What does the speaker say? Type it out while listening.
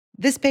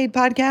This paid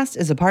podcast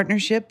is a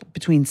partnership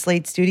between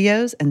Slate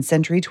Studios and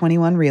Century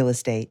 21 Real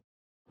Estate.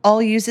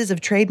 All uses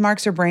of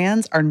trademarks or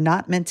brands are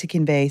not meant to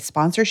convey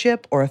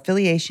sponsorship or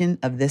affiliation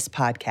of this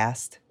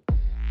podcast.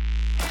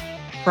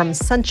 From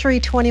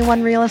Century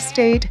 21 Real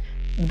Estate,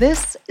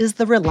 this is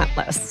The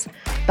Relentless,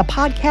 the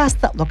podcast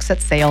that looks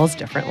at sales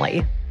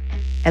differently.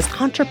 As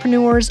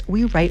entrepreneurs,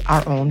 we write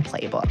our own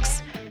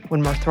playbooks.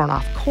 When we're thrown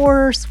off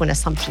course, when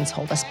assumptions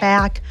hold us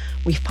back,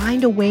 we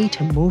find a way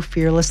to move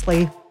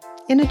fearlessly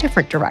in a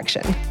different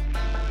direction.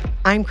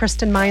 I'm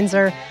Kristen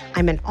Meinzer.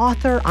 I'm an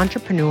author,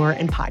 entrepreneur,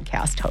 and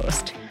podcast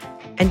host.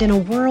 And in a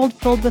world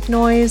filled with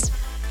noise,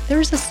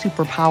 there's a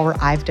superpower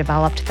I've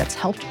developed that's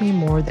helped me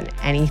more than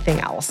anything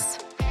else.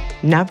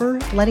 Never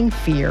letting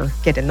fear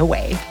get in the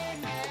way.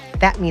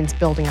 That means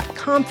building up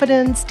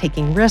confidence,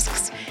 taking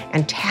risks,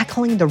 and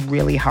tackling the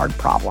really hard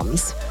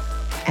problems.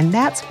 And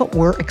that's what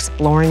we're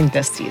exploring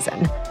this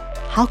season.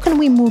 How can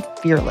we move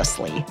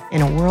fearlessly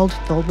in a world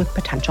filled with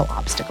potential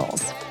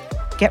obstacles?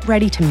 Get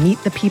ready to meet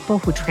the people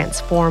who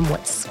transform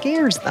what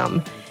scares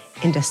them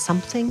into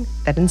something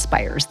that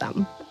inspires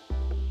them.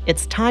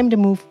 It's time to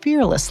move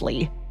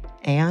fearlessly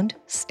and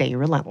stay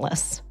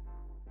relentless.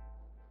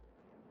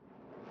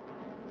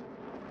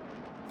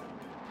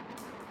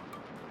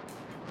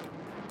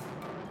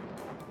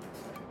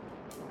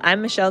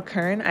 I'm Michelle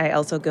Kern. I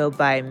also go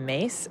by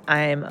Mace.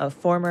 I'm a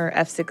former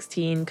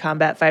F-16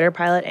 combat fighter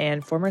pilot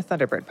and former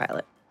Thunderbird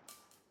pilot.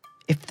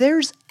 If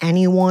there's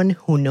anyone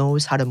who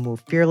knows how to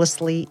move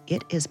fearlessly,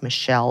 it is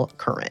Michelle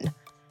Curran.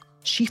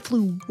 She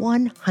flew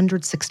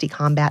 160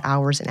 combat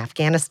hours in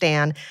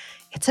Afghanistan.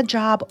 It's a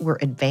job where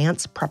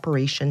advanced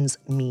preparations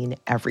mean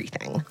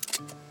everything.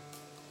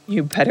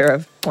 You better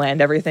have planned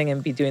everything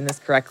and be doing this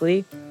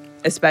correctly,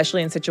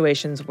 especially in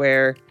situations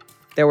where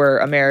there were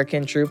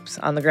American troops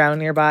on the ground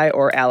nearby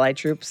or Allied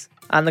troops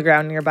on the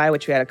ground nearby,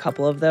 which we had a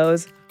couple of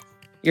those.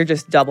 You're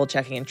just double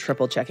checking and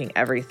triple checking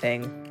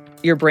everything.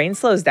 Your brain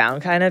slows down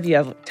kind of. You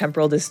have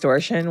temporal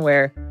distortion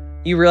where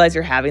you realize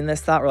you're having this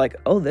thought. We're like,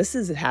 oh, this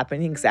is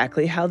happening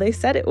exactly how they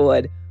said it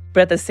would.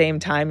 But at the same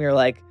time, you're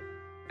like,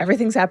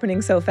 everything's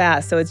happening so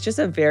fast. So it's just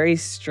a very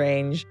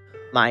strange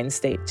mind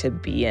state to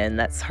be in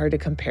that's hard to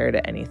compare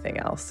to anything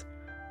else.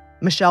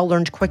 Michelle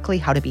learned quickly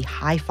how to be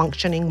high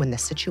functioning when the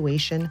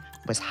situation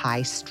was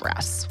high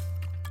stress.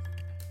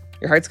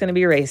 Your heart's going to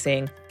be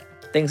racing.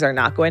 Things are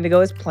not going to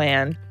go as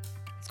planned.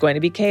 It's going to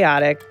be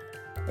chaotic.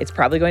 It's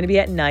probably going to be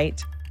at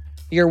night.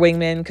 Your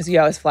wingman, because you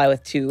always fly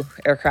with two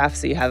aircraft,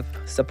 so you have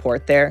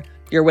support there.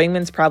 Your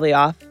wingman's probably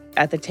off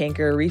at the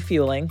tanker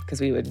refueling, because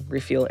we would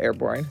refuel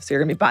airborne. So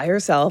you're going to be by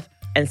yourself.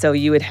 And so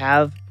you would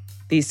have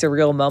these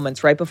surreal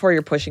moments right before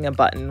you're pushing a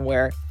button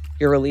where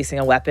you're releasing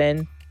a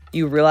weapon.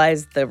 You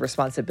realize the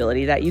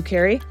responsibility that you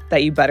carry,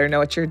 that you better know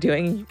what you're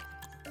doing.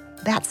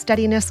 That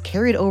steadiness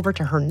carried over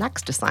to her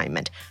next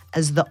assignment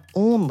as the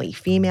only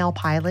female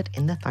pilot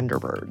in the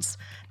Thunderbirds,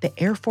 the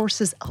Air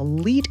Force's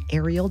elite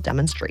aerial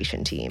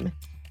demonstration team.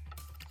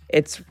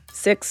 It's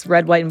 6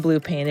 red, white, and blue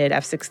painted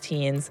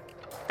F-16s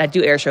that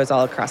do air shows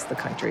all across the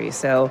country.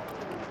 So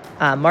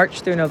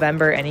March through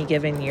November, any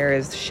given year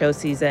is show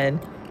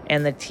season,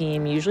 and the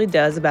team usually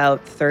does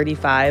about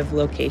 35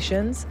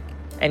 locations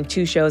and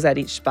 2 shows at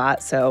each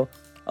spot. So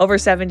over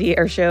 70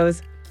 air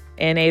shows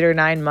in 8 or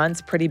 9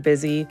 months, pretty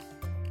busy.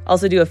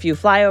 Also do a few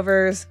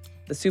flyovers,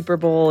 the Super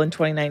Bowl in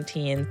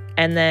 2019.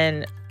 And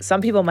then some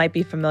people might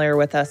be familiar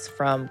with us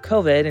from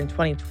COVID in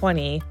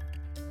 2020.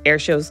 Air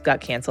shows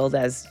got canceled,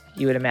 as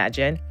you would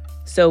imagine.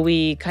 So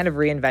we kind of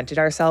reinvented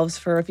ourselves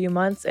for a few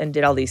months and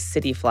did all these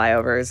city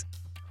flyovers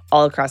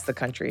all across the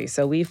country.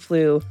 So we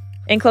flew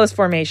in close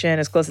formation,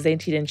 as close as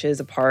 18 inches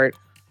apart,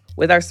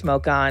 with our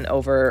smoke on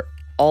over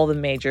all the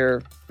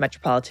major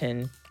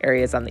metropolitan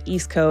areas on the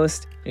East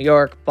Coast: New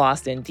York,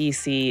 Boston,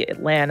 DC,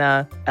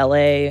 Atlanta,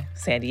 LA,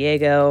 San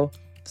Diego,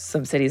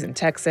 some cities in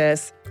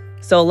Texas.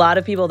 So a lot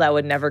of people that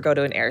would never go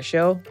to an air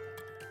show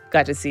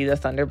got to see the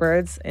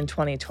Thunderbirds in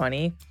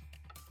 2020.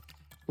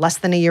 Less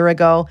than a year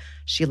ago,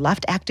 she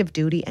left active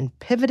duty and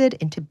pivoted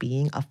into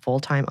being a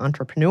full-time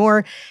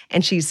entrepreneur,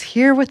 and she's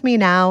here with me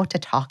now to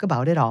talk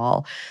about it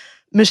all.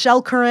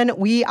 Michelle Curran,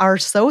 we are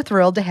so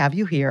thrilled to have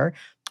you here.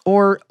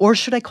 Or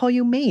should I call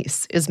you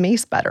Mace? Is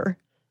Mace better?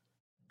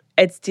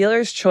 It's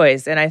dealer's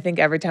choice. And I think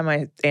every time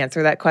I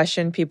answer that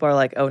question, people are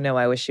like, oh no,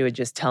 I wish she would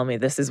just tell me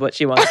this is what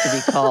she wants to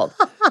be called.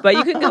 But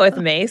you can go with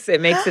Mace. It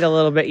makes it a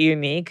little bit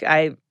unique.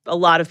 A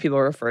lot of people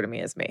refer to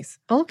me as Mace.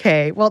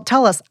 Okay. Well,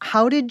 tell us,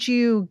 how did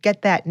you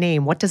get that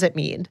name? What does it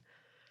mean?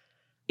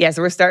 Yeah,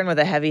 so we're starting with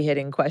a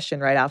heavy-hitting question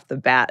right off the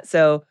bat.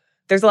 So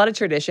there's a lot of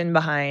tradition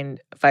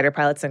behind fighter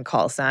pilots and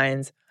call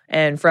signs.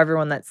 And for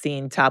everyone that's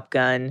seen Top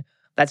Gun,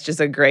 that's just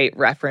a great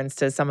reference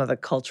to some of the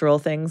cultural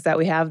things that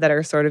we have that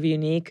are sort of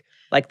unique.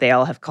 Like they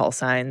all have call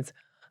signs.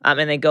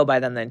 And they go by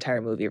them the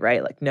entire movie,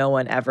 right? Like no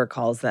one ever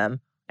calls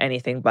them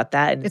anything but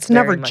that. And it's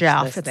never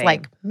Jeff. It's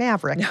like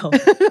Maverick. No,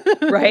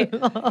 right?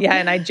 Yeah,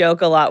 and I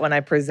joke a lot when I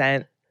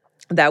present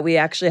that we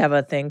actually have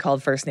a thing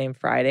called First Name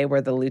Friday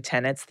where the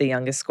lieutenants, the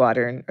youngest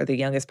squadron or the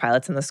youngest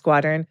pilots in the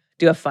squadron,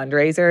 do a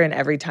fundraiser. And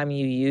every time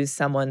you use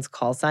someone's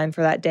call sign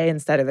for that day,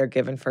 instead of their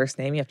given first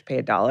name, you have to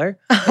pay $1.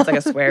 It's like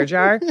a swear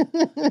jar.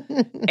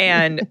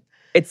 And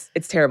it's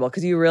terrible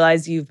because you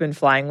realize you've been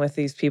flying with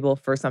these people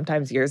for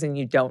sometimes years and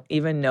you don't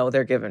even know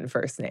their given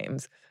first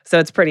names. So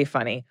it's pretty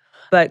funny.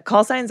 But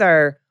call signs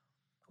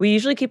we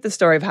usually keep the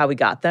story of how we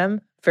got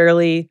them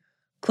fairly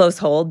close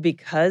hold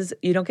because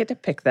you don't get to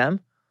pick them.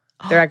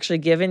 They're actually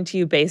given to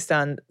you based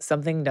on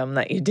something dumb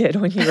that you did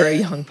when you were a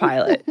young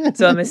pilot.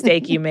 So a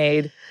mistake you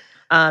made.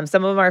 Some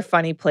of them are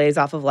funny plays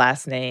off of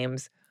last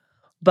names.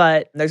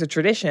 But there's a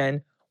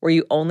tradition where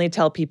you only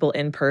tell people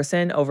in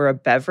person over a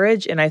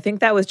beverage. And I think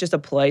that was just a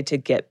ploy to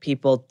get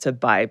people to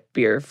buy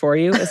beer for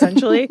you,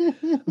 essentially.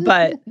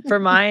 But for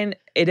mine,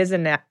 it is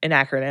an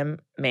acronym,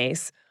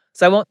 MACE.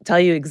 So I won't tell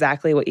you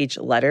exactly what each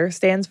letter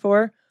stands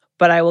for,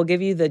 but I will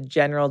give you the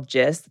general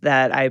gist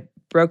that I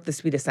broke the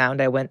speed of sound.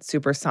 I went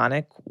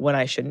supersonic when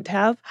I shouldn't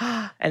have.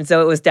 And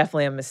so it was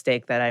definitely a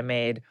mistake that I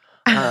made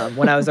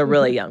when I was a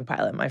really young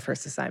pilot, my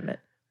first assignment.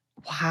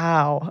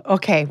 Wow.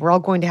 Okay, we're all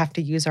going to have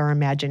to use our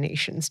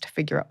imaginations to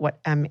figure out what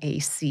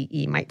MACE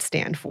might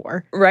stand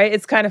for. Right?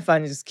 It's kind of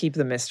fun to just keep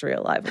the mystery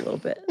alive a little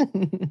bit.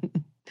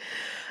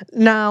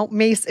 Now,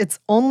 Mace, it's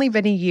only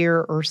been a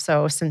year or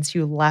so since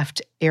you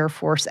left Air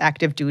Force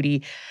active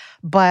duty,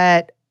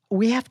 but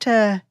we have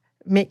to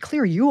make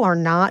clear you are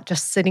not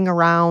just sitting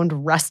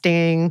around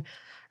resting,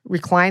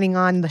 reclining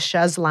on the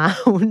chaise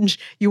lounge.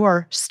 You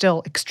are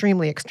still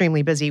extremely,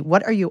 extremely busy.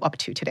 What are you up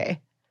to today?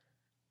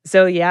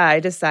 So yeah,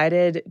 I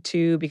decided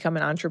to become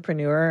an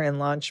entrepreneur and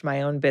launch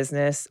my own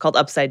business called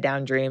Upside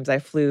Down Dreams. I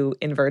flew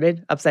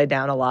inverted, upside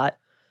down a lot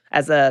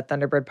as a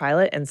Thunderbird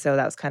pilot. And so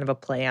that was kind of a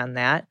play on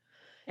that.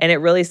 And it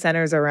really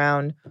centers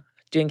around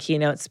doing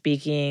keynote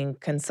speaking,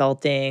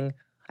 consulting.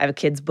 I have a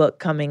kid's book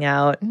coming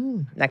out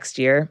next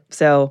year.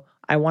 So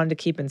I wanted to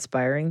keep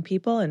inspiring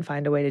people and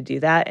find a way to do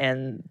that.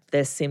 And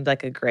this seemed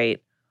like a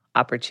great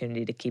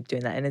opportunity to keep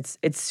doing that. And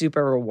it's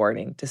super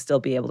rewarding to still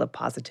be able to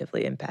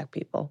positively impact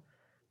people.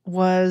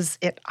 Was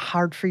it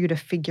hard for you to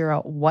figure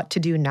out what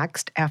to do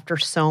next after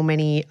so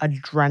many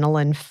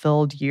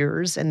adrenaline-filled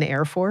years in the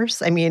Air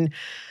Force? I mean,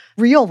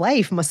 real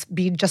life must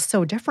be just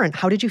so different.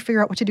 How did you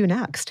figure out what to do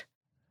next?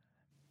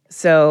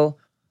 So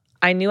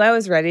I knew I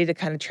was ready to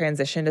kind of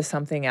transition to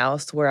something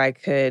else where I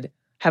could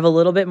have a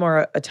little bit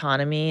more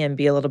autonomy and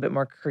be a little bit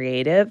more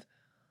creative.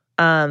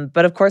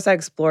 But of course, I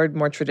explored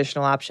more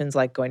traditional options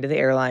like going to the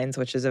airlines,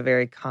 which is a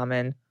very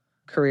common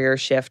career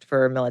shift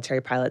for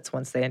military pilots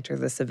once they enter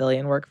the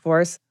civilian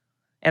workforce.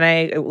 And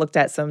I looked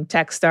at some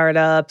tech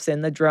startups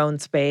in the drone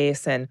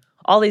space and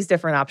all these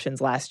different options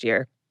last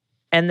year.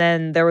 And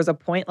then there was a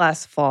point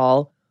last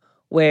fall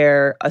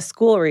where a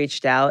school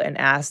reached out and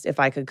asked if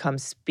I could come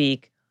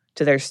speak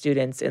to their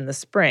students in the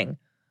spring.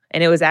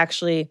 And it was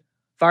actually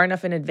far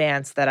enough in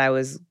advance that I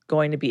was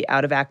going to be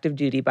out of active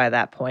duty by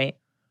that point,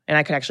 and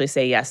I could actually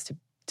say yes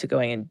to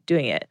going and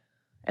doing it.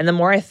 And the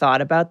more I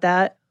thought about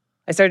that,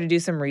 I started to do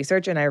some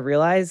research, and I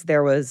realized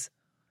there was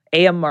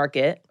a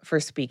market for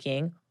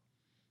speaking,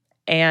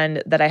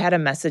 and that I had a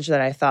message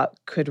that I thought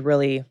could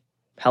really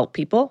help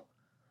people.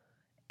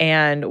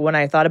 And when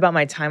I thought about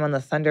my time on the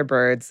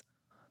Thunderbirds,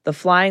 the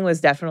flying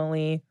was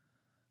definitely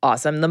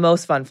awesome, the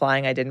most fun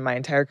flying I did in my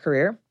entire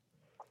career.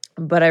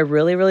 But I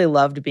really, really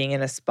loved being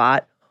in a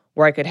spot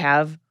where I could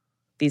have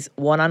these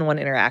one-on-one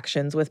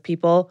interactions with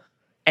people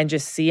and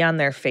just see on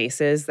their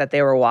faces that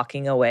they were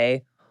walking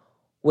away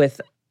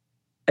with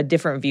a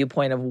different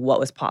viewpoint of what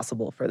was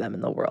possible for them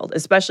in the world,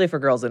 especially for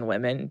girls and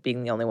women,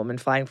 being the only woman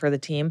flying for the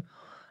team.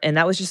 And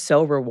that was just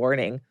so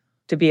rewarding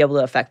to be able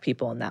to affect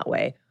people in that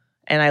way.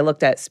 And I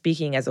looked at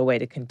speaking as a way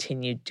to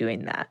continue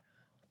doing that.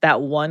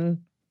 That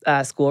one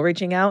school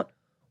reaching out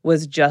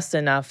was just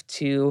enough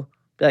to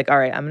be like, all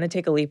right, I'm going to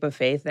take a leap of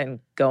faith and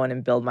go in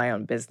and build my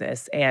own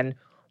business. And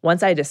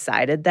once I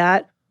decided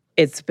that,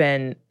 it's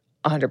been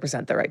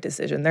 100% the right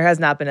decision. There has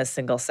not been a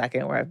single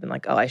second where I've been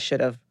like, oh, I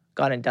should have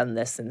gone and done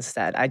this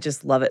instead. I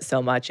just love it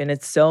so much. And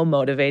it's so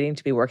motivating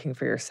to be working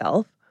for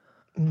yourself.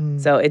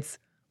 So it's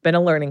been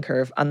a learning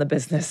curve on the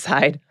business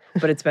side,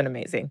 but it's been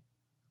amazing.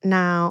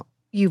 Now,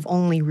 you've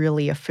only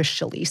really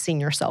officially seen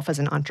yourself as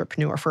an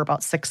entrepreneur for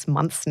about 6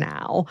 months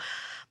now.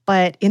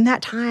 But in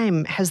that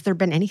time, has there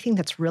been anything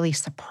that's really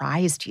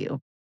surprised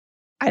you?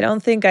 I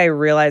don't think I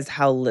realized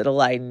how little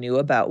I knew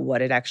about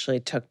what it actually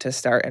took to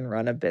start and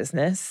run a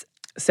business.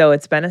 So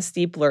it's been a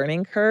steep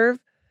learning curve.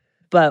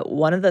 But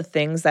one of the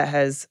things that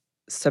has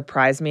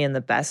surprised me in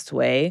the best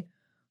way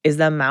is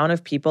the amount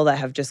of people that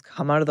have just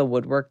come out of the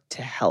woodwork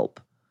to help.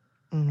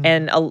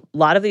 And a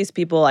lot of these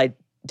people I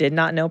did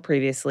not know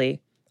previously.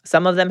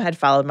 Some of them had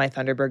followed my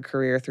Thunderbird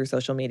career through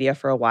social media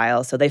for a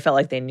while, so they felt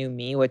like they knew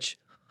me, which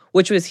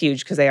was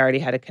huge because they already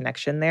had a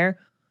connection there.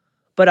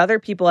 But other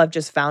people have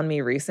just found me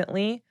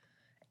recently.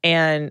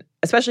 And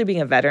especially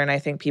being a veteran, I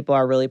think people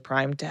are really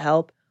primed to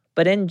help.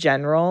 But in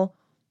general,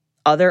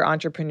 other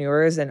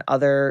entrepreneurs and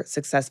other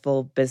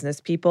successful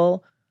business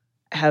people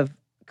have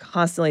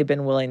constantly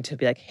been willing to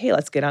be like, hey,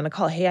 let's get on a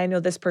call. Hey, I know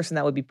this person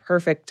that would be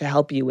perfect to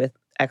help you with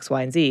X,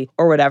 Y, and Z,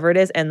 or whatever it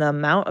is. And the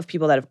amount of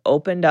people that have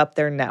opened up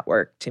their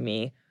network to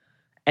me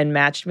and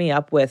matched me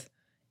up with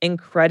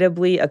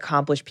incredibly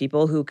accomplished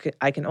people who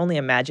I can only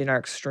imagine are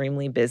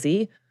extremely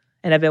busy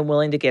and have been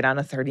willing to get on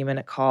a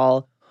 30-minute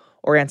call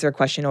or answer a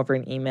question over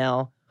an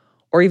email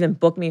or even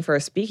book me for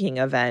a speaking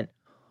event.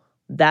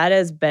 That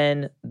has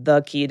been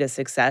the key to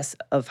success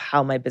of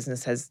how my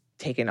business has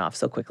taken off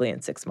so quickly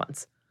in 6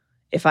 months.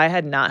 If I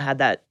had not had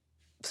that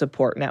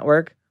support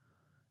network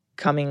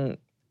coming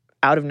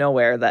out of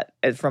nowhere, that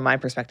from my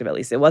perspective at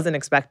least, it wasn't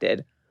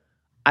expected,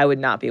 I would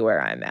not be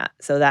where I'm at.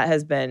 So that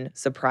has been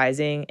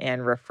surprising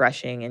and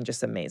refreshing and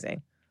just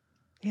amazing.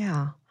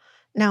 Yeah.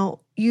 Now,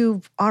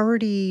 you've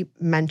already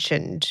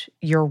mentioned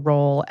your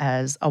role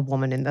as a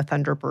woman in the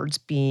Thunderbirds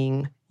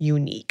being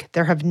unique.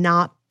 There have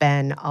not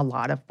been a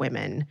lot of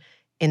women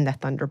in the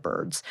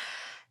Thunderbirds.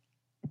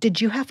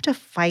 Did you have to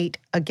fight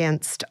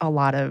against a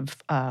lot of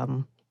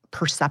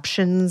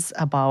perceptions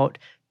about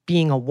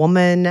being a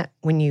woman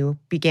when you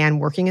began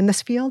working in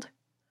this field?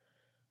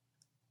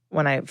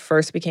 When I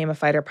first became a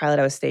fighter pilot,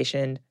 I was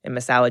stationed in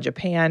Misawa,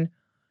 Japan,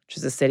 which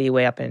is a city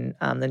way up in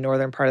the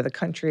northern part of the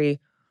country.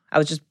 I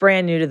was just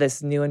brand new to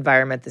this new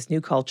environment, this new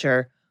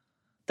culture.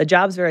 The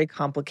job's very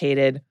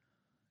complicated,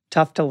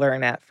 tough to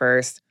learn at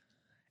first.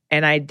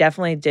 And I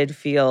definitely did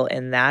feel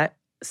in that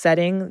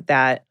setting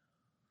that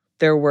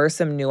there were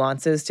some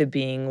nuances to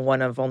being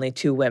one of only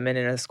 2 women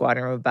in a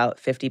squadron of about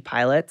 50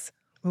 pilots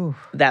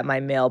that my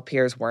male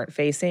peers weren't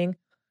facing.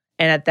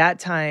 And at that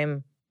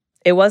time,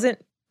 it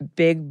wasn't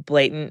big,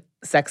 blatant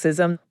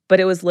sexism, but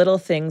it was little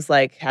things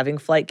like having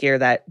flight gear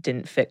that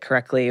didn't fit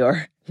correctly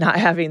or not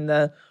having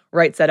the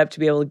right setup to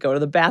be able to go to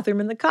the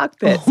bathroom in the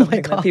cockpit,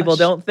 something that people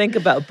don't think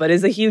about, but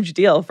is a huge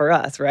deal for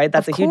us, right?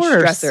 That's a huge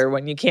stressor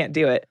when you can't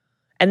do it.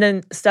 And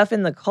then stuff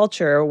in the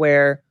culture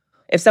where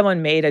if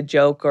someone made a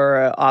joke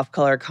or an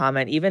off-color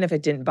comment, even if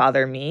it didn't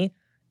bother me,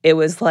 it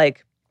was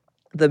like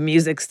the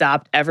music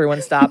stopped,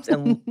 everyone stopped,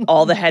 and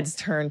all the heads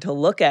turned to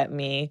look at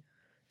me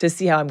to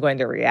see how I'm going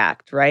to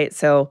react, right?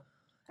 So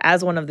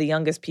as one of the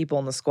youngest people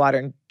in the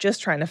squadron,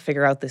 just trying to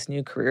figure out this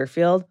new career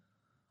field,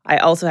 I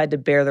also had to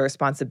bear the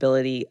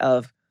responsibility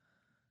of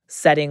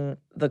setting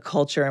the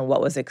culture and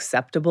what was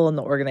acceptable in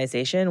the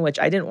organization, which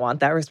I didn't want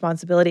that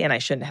responsibility and I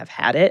shouldn't have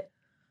had it.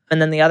 And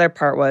then the other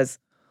part was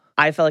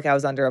I felt like I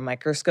was under a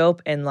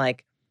microscope and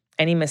like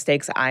any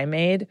mistakes I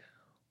made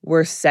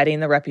were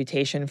setting the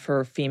reputation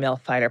for female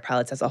fighter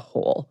pilots as a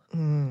whole.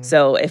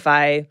 So if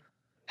I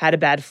had a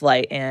bad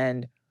flight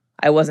and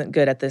I wasn't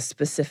good at this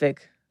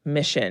specific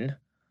mission,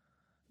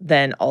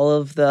 then all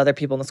of the other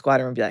people in the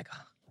squadron would be like,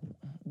 oh,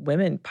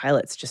 women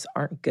pilots just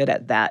aren't good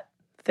at that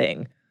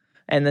thing.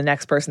 And the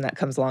next person that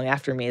comes along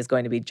after me is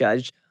going to be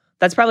judged.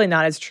 That's probably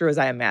not as true as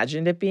I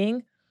imagined it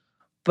being,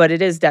 but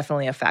it is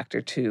definitely a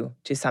factor to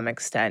some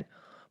extent.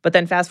 But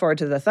then fast forward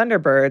to the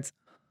Thunderbirds,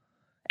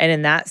 and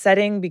in that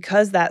setting,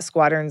 because that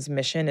squadron's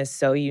mission is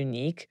so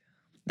unique,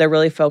 they're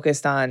really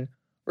focused on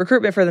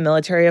recruitment for the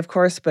military, of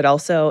course, but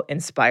also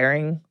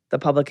inspiring the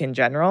public in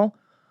general.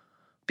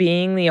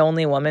 Being the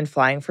only woman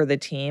flying for the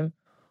team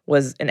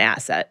was an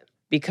asset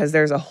because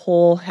there's a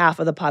whole half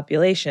of the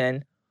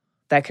population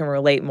that can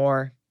relate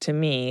more to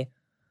me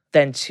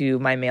than to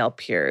my male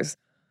peers.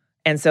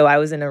 And so I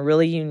was in a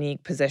really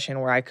unique position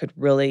where I could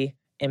really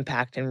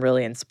impact and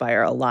really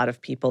inspire a lot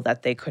of people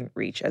that they couldn't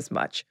reach as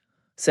much.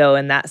 So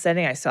in that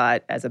setting, I saw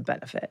it as a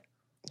benefit.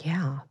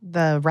 Yeah.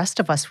 The rest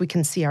of us, we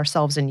can see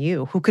ourselves in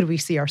you. Who could we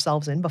see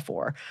ourselves in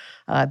before?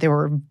 There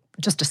were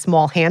just a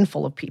small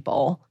handful of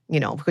people, we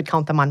could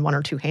count them on 1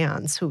 or 2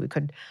 hands who we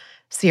could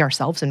see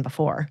ourselves in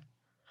before.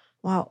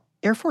 Well,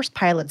 Air Force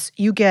pilots,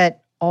 you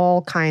get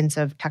all kinds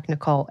of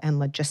technical and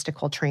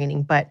logistical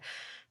training, but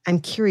I'm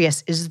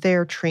curious, is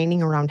there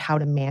training around how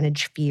to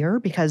manage fear?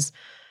 Because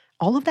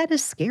all of that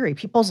is scary.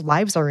 People's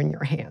lives are in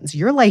your hands.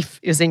 Your life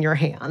is in your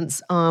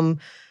hands.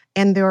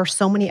 And there are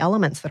so many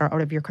elements that are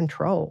out of your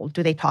control.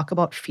 Do they talk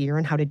about fear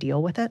and how to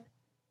deal with it?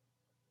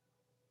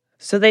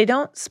 So they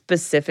don't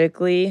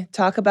specifically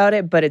talk about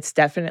it, but it's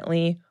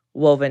definitely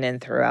woven in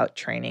throughout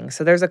training.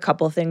 So there's a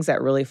couple things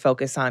that really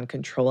focus on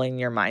controlling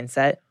your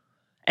mindset.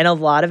 And a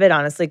lot of it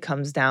honestly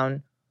comes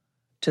down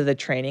to the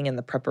training and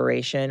the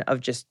preparation of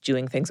just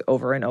doing things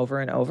over and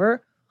over and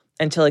over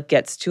until it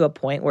gets to a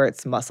point where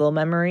it's muscle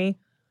memory.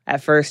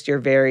 At first, you're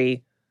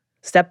very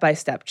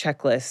step-by-step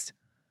checklist,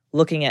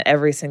 looking at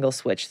every single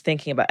switch,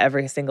 thinking about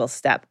every single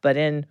step. But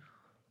in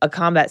a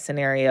combat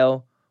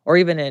scenario, or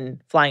even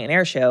in flying an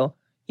air show,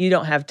 you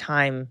don't have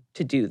time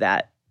to do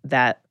that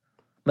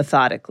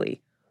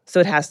methodically. So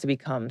it has to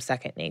become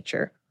second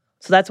nature.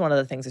 So that's one of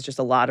the things. It's just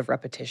a lot of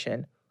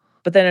repetition.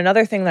 But then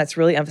another thing that's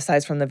really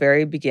emphasized from the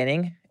very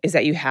beginning is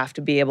that you have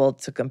to be able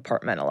to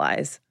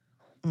compartmentalize.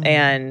 Mm-hmm.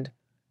 And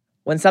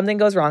when something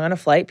goes wrong on a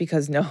flight,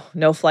 because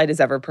no flight is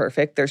ever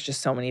perfect, there's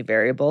just so many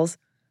variables.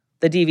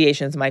 The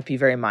deviations might be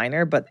very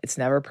minor, but it's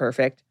never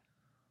perfect.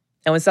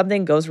 And when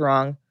something goes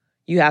wrong,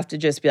 you have to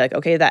just be like,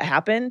 okay, that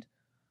happened.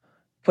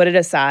 Put it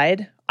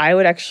aside. I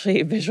would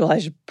actually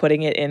visualize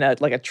putting it in a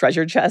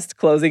treasure chest,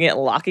 closing it and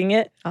locking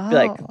it. Be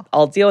like,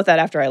 I'll deal with that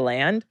after I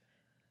land.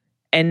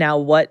 And now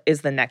what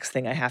is the next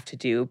thing I have to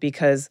do?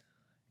 Because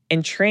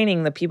in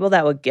training, the people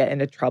that would get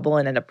into trouble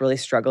and end up really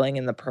struggling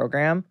in the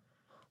program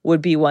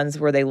would be ones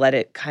where they let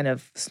it kind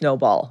of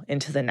snowball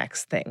into the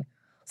next thing.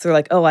 So they're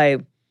like, oh, I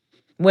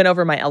went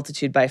over my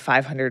altitude by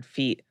 500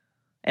 feet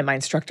and my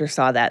instructor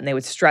saw that and they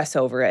would stress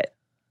over it.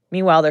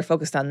 Meanwhile, they're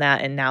focused on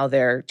that and now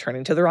they're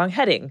turning to the wrong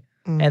heading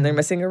and they're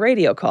missing a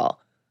radio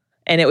call.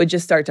 And it would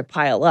just start to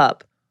pile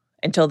up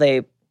until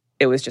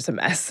it was just a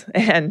mess.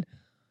 And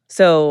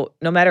so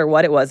no matter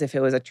what it was, if it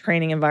was a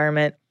training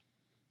environment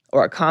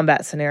or a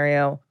combat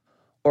scenario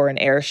or an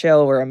air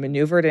show where a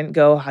maneuver didn't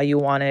go how you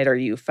wanted or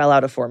you fell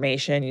out of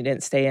formation, you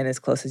didn't stay in as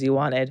close as you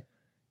wanted,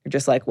 you're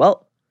just like,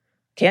 well,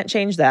 can't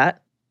change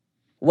that.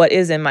 What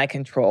is in my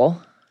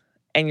control?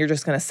 And you're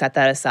just going to set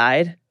that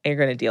aside and you're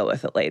going to deal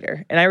with it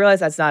later. And I realize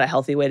that's not a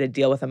healthy way to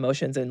deal with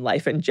emotions in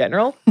life in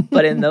general,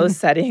 but in those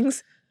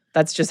settings,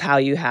 that's just how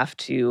you have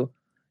to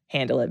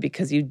handle it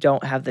because you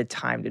don't have the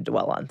time to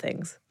dwell on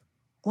things.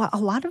 Well, a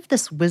lot of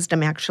this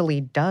wisdom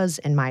actually does,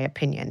 in my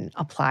opinion,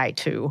 apply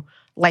to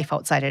life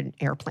outside an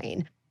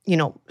airplane. You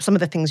know, some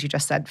of the things you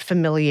just said,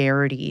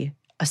 familiarity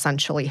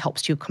essentially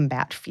helps you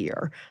combat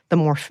fear. The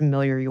more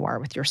familiar you are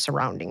with your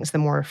surroundings, the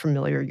more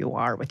familiar you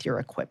are with your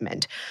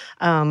equipment.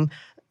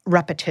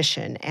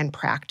 Repetition and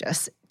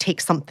practice take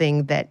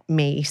something that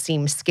may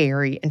seem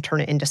scary and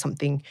turn it into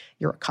something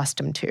you're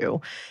accustomed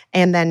to.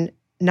 And then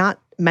not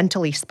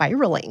mentally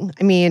spiraling.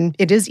 I mean,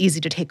 it is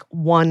easy to take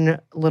one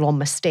little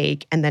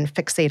mistake and then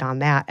fixate on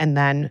that and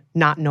then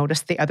not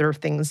notice the other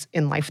things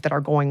in life that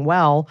are going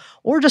well,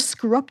 or just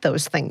screw up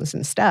those things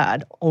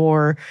instead,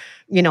 or,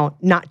 you know,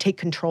 not take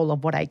control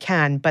of what I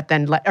can, but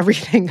then let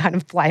everything kind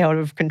of fly out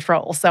of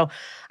control. So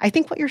I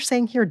think what you're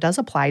saying here does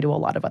apply to a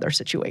lot of other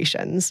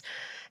situations.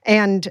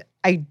 And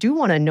I do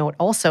want to note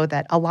also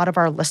that a lot of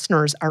our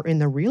listeners are in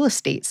the real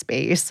estate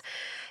space.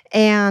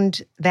 And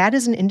that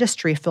is an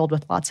industry filled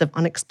with lots of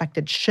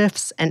unexpected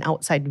shifts and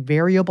outside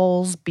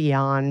variables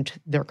beyond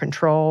their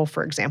control,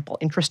 for example,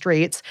 interest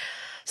rates.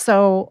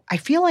 So I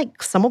feel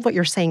like some of what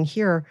you're saying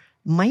here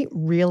might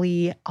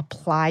really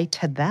apply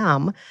to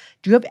them.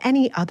 Do you have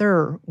any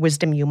other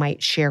wisdom you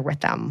might share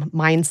with them,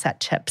 mindset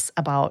tips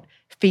about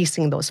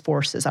facing those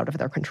forces out of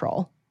their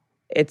control?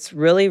 It's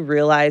really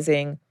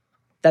realizing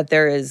that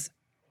there is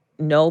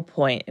no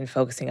point in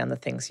focusing on the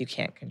things you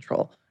can't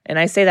control. And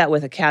I say that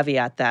with a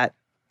caveat that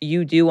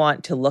you do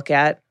want to look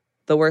at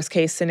the worst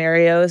case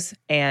scenarios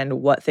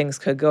and what things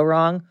could go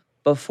wrong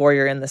before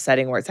you're in the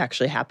setting where it's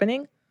actually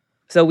happening.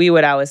 So we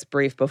would always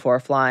brief before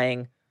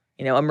flying,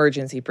 you know,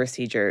 emergency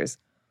procedures,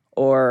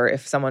 or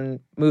if someone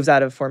moves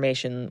out of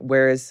formation,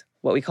 where is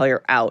what we call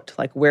your out?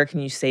 Like, where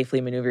can you safely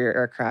maneuver your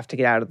aircraft to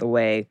get out of the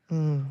way?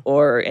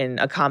 Or in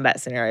a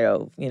combat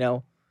scenario, you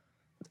know,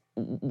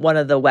 one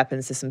of the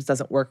weapon systems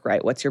doesn't work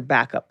right. What's your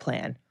backup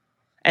plan?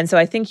 And so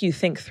I think you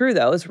think through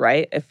those,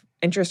 right? If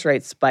interest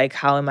rates spike,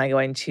 how am I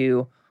going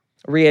to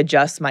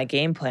readjust my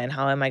game plan?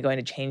 How am I going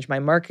to change my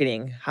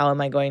marketing? How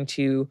am I going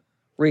to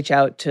reach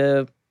out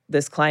to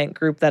this client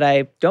group that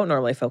I don't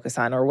normally focus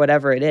on, or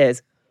whatever it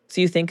is?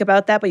 So you think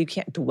about that, but you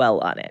can't dwell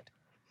on it.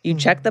 You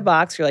check the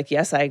box. You're like,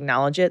 yes, I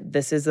acknowledge it.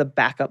 This is a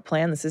backup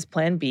plan. This is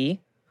plan B.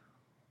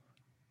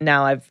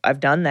 Now I've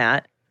done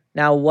that.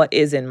 Now what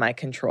is in my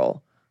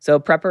control? So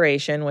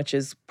preparation, which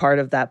is part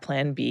of that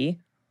plan B,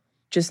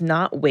 just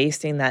not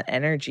wasting that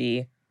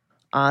energy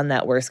on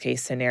that worst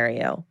case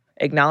scenario,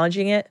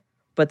 acknowledging it,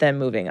 but then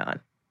moving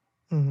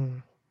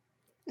on.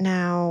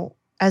 Now,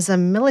 as a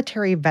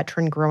military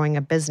veteran growing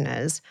a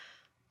business,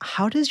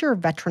 how does your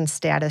veteran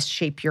status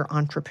shape your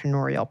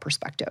entrepreneurial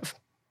perspective?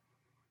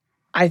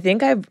 I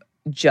think I've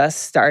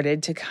just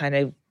started to kind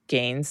of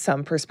gain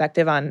some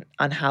perspective on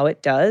how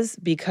it does,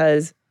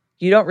 because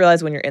you don't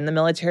realize when you're in the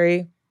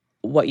military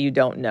what you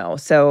don't know.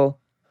 So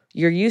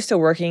you're used to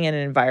working in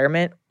an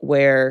environment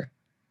where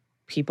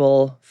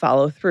people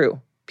follow through.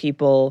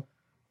 People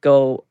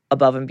go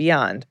above and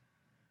beyond.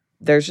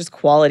 There's just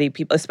quality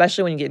people,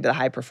 especially when you get into the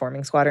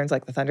high-performing squadrons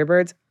like the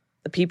Thunderbirds.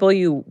 The people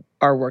you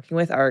are working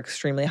with are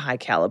extremely high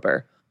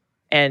caliber,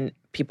 and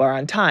people are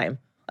on time.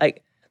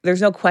 Like,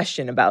 there's no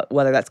question about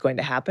whether that's going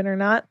to happen or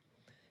not.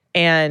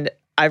 And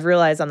I've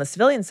realized on the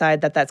civilian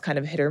side that that's kind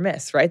of hit or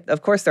miss, right?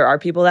 Of course, there are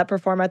people that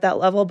perform at that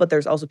level, but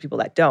there's also people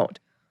that don't.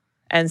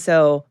 And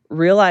so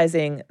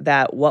realizing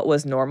that what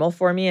was normal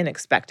for me and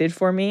expected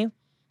for me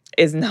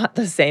is not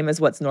the same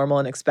as what's normal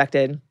and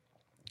expected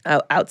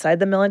outside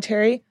the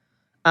military.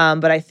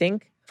 But I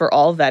think for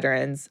all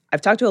veterans,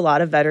 I've talked to a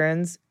lot of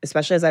veterans,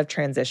 especially as I've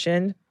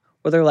transitioned,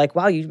 where they're like,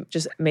 wow, you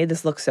just made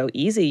this look so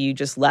easy. You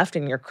just left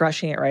and you're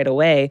crushing it right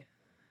away.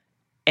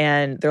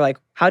 And they're like,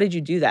 how did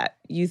you do that?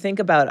 You think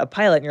about a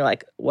pilot and you're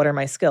like, what are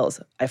my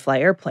skills? I fly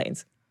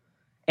airplanes.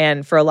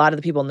 And for a lot of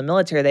the people in the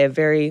military, they have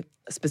very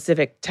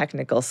specific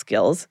technical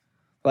skills.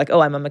 Like, oh,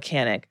 I'm a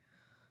mechanic.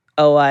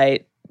 Oh,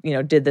 I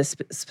did this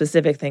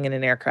specific thing in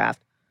an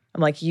aircraft.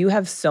 I'm like, you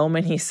have so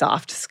many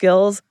soft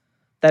skills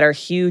that are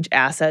huge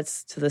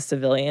assets to the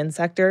civilian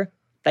sector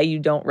that you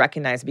don't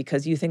recognize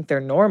because you think they're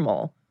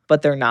normal,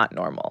 but they're not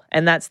normal.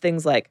 And that's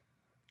things like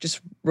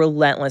just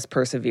relentless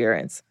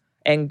perseverance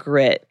and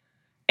grit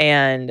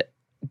and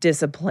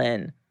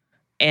discipline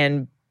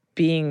and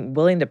being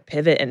willing to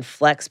pivot and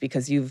flex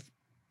because you've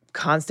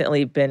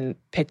constantly been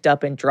picked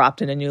up and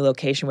dropped in a new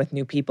location with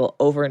new people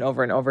over and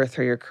over and over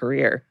through your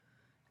career.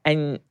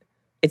 And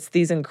it's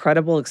these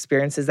incredible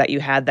experiences that you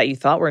had that you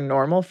thought were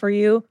normal for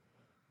you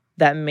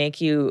that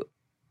make you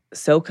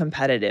so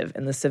competitive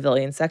in the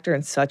civilian sector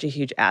and such a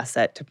huge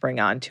asset to bring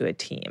onto a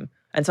team.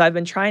 And so I've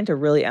been trying to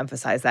really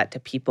emphasize that to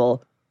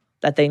people,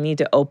 that they need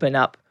to open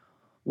up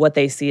what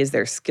they see as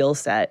their skill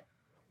set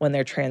when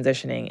they're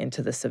transitioning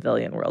into the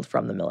civilian world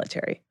from the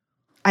military.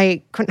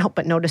 I couldn't help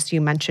but notice you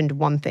mentioned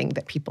one thing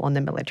that people in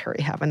the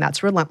military have, and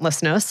that's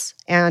relentlessness.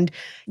 And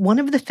one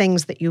of the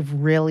things that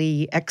you've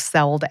really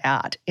excelled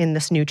at in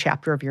this new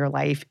chapter of your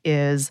life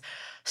is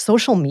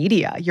social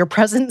media. Your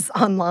presence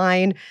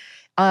online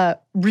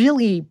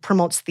really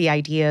promotes the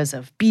ideas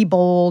of be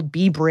bold,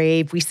 be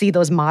brave. We see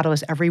those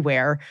mottos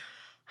everywhere.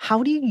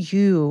 How do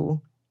you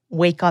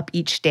wake up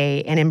each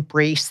day and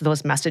embrace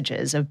those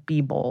messages of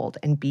be bold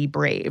and be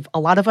brave? A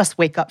lot of us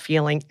wake up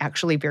feeling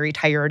actually very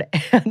tired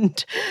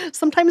and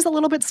sometimes a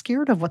little bit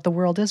scared of what the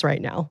world is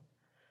right now.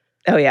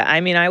 Oh, yeah. I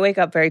mean, I wake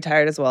up very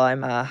tired as well.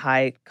 I'm a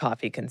high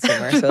coffee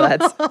consumer, so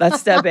that's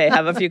step A,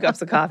 have a few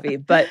cups of coffee.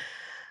 But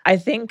I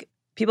think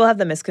people have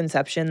the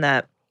misconception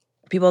that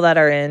people that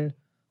are in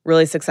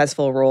really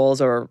successful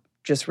roles or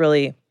just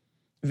really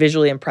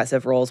visually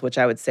impressive roles, which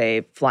I would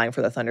say flying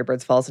for the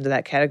Thunderbirds falls into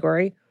that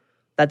category,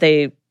 that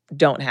they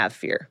don't have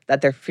fear,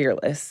 that they're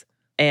fearless.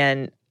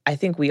 And I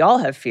think we all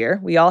have fear.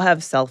 We all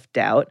have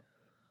self-doubt.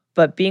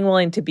 But being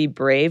willing to be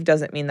brave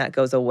doesn't mean that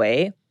goes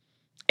away.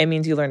 It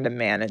means you learn to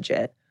manage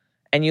it.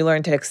 And you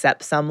learn to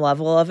accept some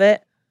level of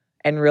it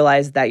and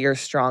realize that you're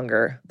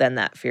stronger than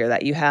that fear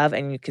that you have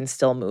and you can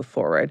still move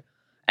forward.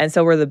 And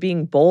so where the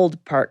being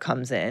bold part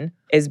comes in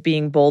is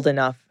being bold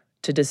enough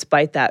to,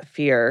 despite that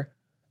fear,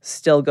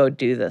 still go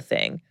do the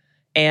thing.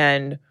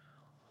 And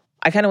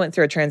I kind of went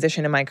through a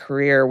transition in my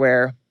career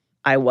where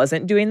I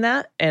wasn't doing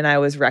that and I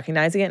was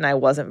recognizing it and I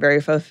wasn't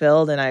very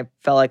fulfilled and I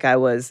felt like I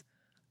was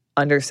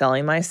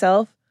underselling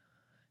myself.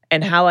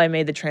 And how I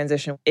made the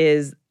transition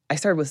is I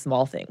started with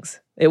small things.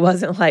 It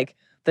wasn't like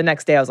the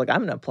next day I was like, I'm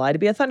going to apply to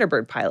be a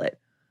Thunderbird pilot.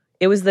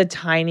 It was the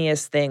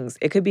tiniest things.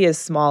 It could be as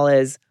small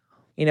as,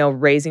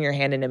 raising your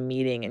hand in a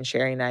meeting and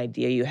sharing an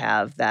idea you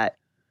have that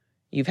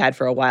you've had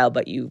for a while,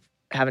 but you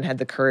haven't had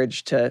the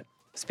courage to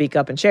speak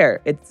up and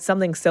share. It's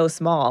something so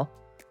small.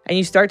 And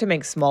you start to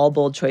make small,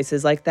 bold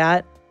choices like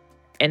that.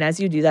 And as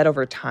you do that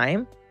over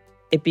time,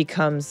 it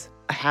becomes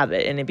a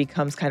habit and it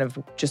becomes kind of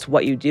just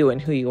what you do and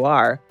who you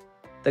are.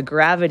 The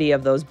gravity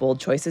of those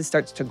bold choices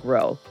starts to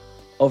grow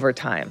over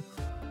time.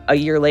 A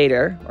year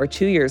later or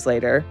 2 years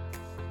later,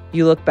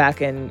 you look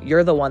back and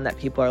you're the one that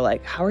people are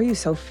like, how are you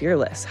so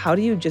fearless? How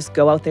do you just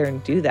go out there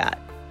and do that?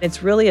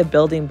 It's really a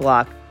building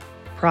block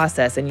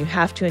process, and you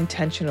have to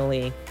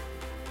intentionally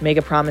make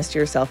a promise to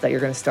yourself that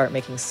you're going to start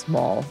making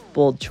small,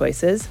 bold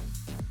choices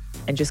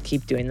and just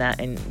keep doing that,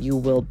 and you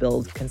will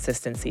build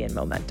consistency and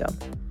momentum.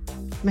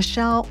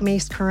 Michelle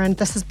Mace-Curran,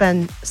 this has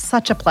been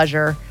such a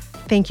pleasure.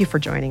 Thank you for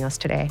joining us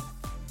today.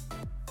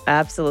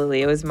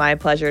 Absolutely. It was my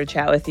pleasure to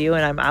chat with you,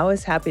 and I'm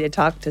always happy to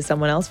talk to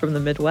someone else from the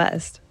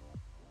Midwest.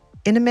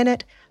 In a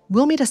minute,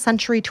 we'll meet a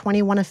Century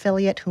 21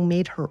 affiliate who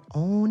made her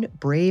own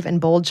brave and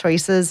bold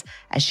choices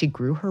as she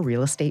grew her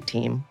real estate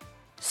team.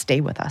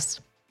 Stay with us.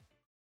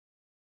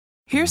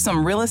 Here's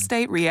some real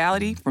estate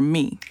reality from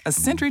me, a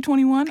Century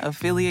 21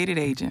 affiliated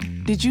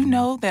agent. Did you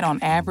know that on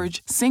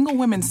average, single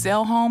women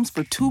sell homes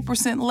for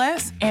 2%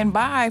 less and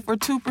buy for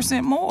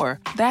 2% more?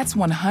 That's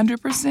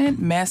 100%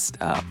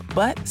 messed up.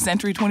 But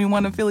Century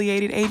 21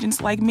 affiliated agents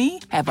like me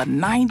have a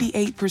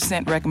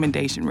 98%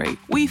 recommendation rate.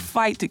 We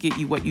fight to get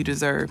you what you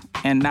deserve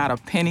and not a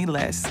penny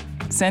less.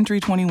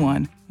 Century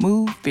 21,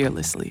 move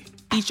fearlessly.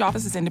 Each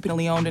office is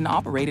independently owned and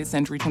operated.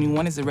 Century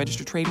 21 is a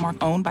registered trademark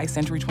owned by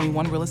Century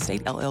 21 Real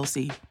Estate,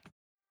 LLC.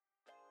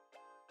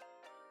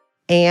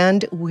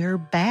 And we're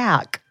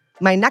back.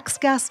 My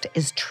next guest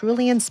is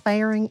truly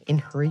inspiring in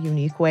her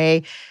unique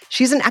way.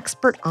 She's an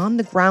expert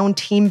on-the-ground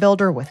team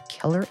builder with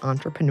killer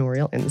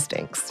entrepreneurial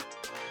instincts.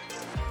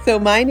 So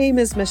my name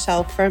is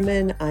Michelle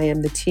Furman. I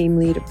am the team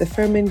lead of the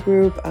Furman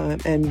Group,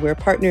 and we're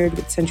partnered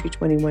with Century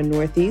 21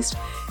 Northeast,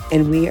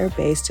 and we are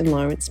based in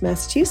Lawrence,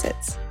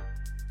 Massachusetts.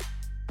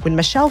 When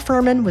Michelle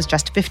Furman was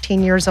just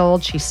 15 years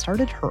old, she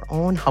started her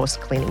own house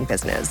cleaning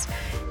business,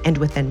 and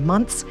within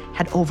months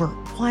had over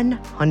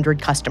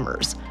 100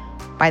 customers.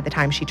 By the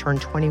time she turned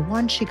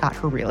 21, she got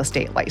her real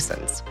estate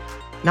license.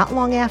 Not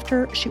long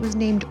after, she was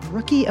named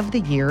Rookie of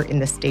the Year in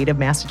the state of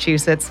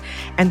Massachusetts,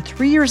 and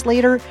 3 years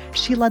later,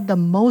 she led the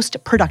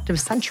most productive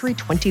Century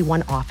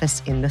 21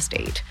 office in the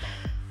state.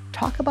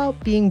 Talk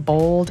about being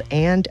bold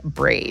and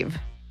brave.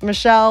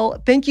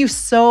 Michelle, thank you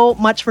so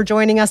much for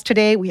joining us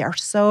today. We are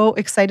so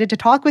excited to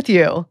talk with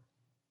you.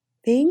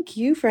 Thank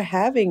you for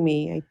having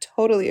me. I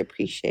totally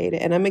appreciate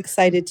it, and I'm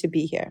excited to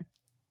be here.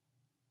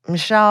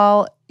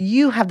 Michelle,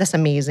 you have this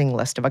amazing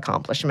list of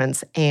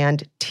accomplishments,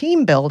 and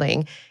team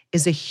building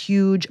is a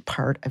huge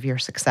part of your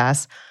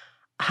success.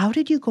 How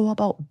did you go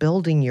about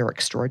building your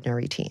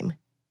extraordinary team?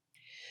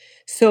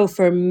 So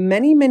for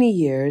many, many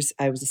years,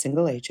 I was a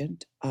single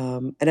agent.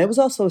 And I was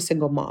also a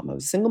single mom. I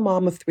was a single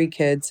mom of 3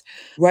 kids.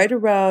 Right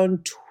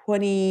around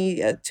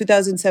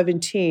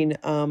 2017,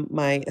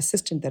 my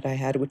assistant that I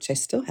had, which I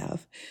still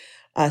have,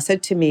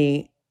 said to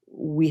me,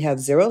 "We have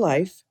 0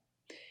 life.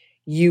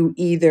 You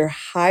either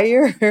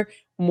hire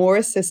more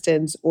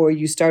assistants or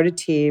you start a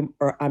team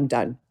or I'm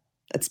done."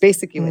 That's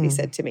basically what he Mm.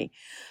 said to me.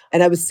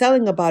 And I was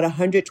selling about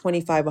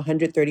 125,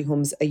 130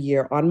 homes a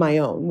year on my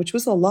own, which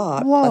was a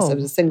lot. Plus, I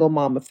was a Whoa. single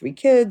mom of 3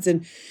 kids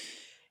and,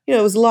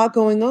 it was a lot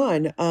going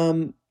on.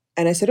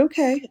 And I said,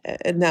 okay.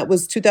 And that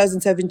was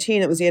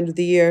 2017. That was the end of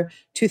the year.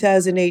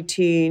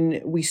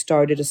 2018, we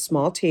started a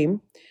small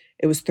team.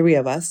 It was 3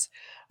 of us.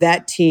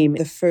 That team,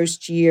 the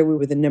first year, we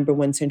were the number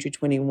 1 Century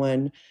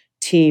 21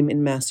 team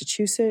in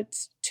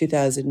Massachusetts.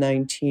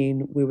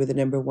 2019, we were the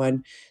number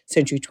 1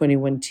 Century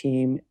 21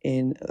 team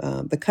in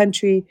the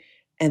country.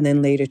 And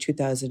then later,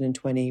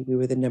 2020, we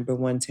were the number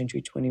 1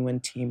 Century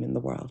 21 team in the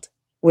world,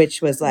 which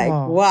was like,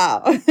 Whoa.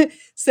 wow.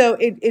 So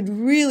it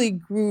really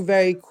grew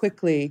very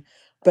quickly,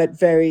 but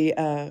very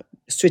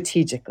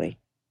strategically.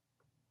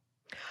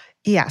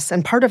 Yes.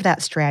 And part of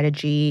that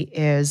strategy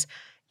is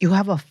you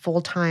have a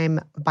full-time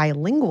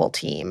bilingual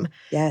team.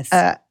 Yes.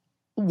 Uh,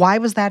 why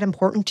was that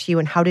important to you,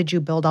 and how did you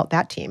build out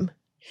that team?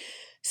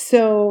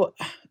 So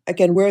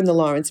again, we're in the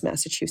Lawrence,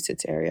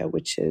 Massachusetts area,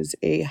 which is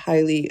a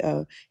highly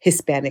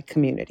Hispanic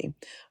community.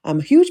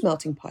 A huge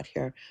melting pot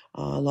here.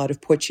 A lot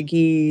of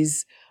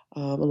Portuguese,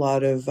 a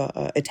lot of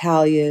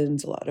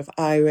Italians, a lot of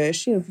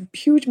Irish,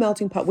 huge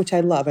melting pot, which I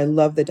love. I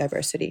love the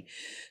diversity.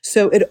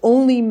 So it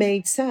only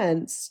made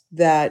sense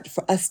that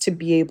for us to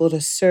be able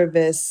to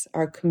service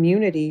our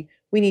community,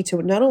 we need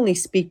to not only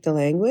speak the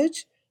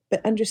language,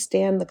 but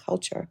understand the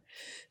culture.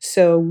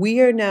 So we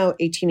are now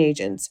 18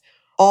 agents.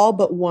 All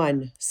but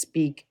 1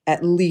 speak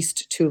at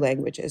least 2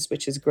 languages,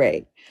 which is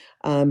great.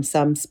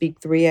 Some speak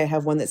 3. I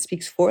have one that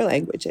speaks 4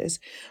 languages.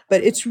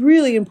 But it's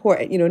really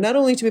important, not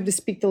only to be able to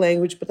speak the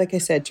language, but like I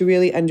said, to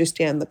really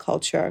understand the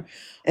culture.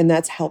 And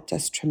that's helped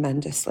us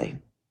tremendously.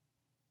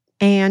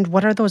 And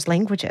what are those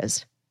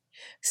languages?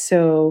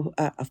 So,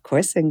 of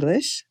course,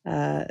 English.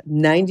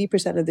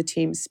 90% of the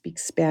team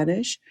speaks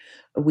Spanish.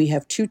 We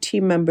have 2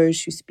 team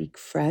members who speak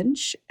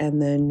French,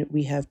 and then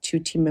we have 2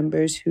 team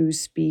members who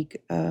speak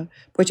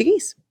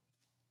Portuguese.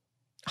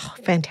 Oh,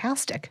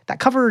 fantastic. That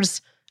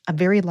covers a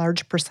very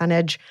large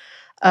percentage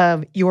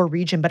of your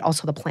region, but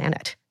also the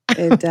planet.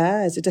 It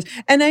does. It does.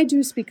 And I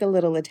do speak a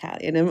little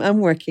Italian. I'm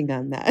working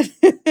on that.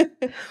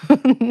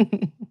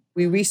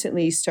 We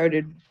recently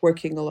started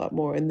working a lot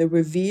more in the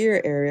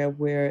Revere area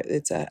where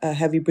it's a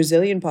heavy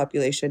Brazilian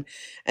population.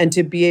 And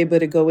to be able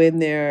to go in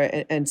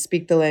there and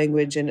speak the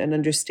language and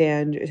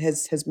understand it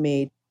has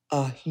made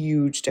a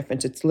huge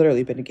difference. It's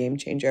literally been a game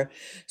changer.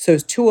 So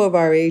 2 of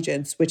our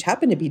agents, which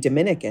happen to be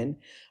Dominican,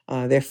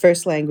 their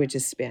first language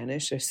is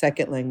Spanish, their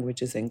second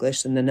language is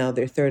English, and then now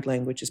their third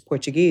language is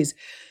Portuguese,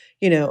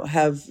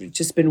 have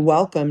just been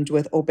welcomed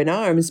with open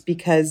arms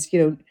because,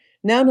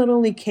 now not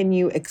only can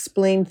you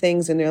explain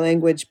things in their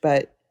language,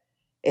 but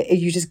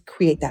you just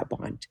create that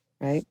bond,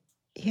 right?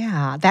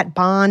 Yeah, that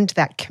bond,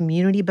 that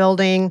community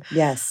building.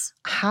 Yes.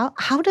 How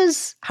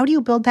do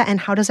you build that,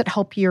 and how does it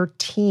help your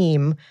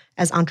team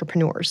as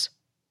entrepreneurs?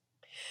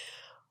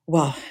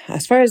 Well,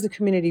 as far as the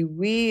community,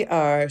 we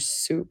are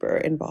super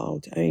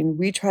involved. I mean,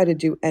 we try to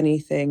do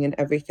anything and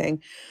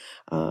everything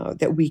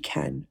that we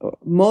can.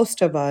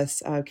 Most of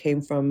us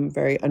came from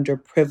very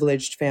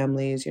underprivileged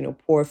families,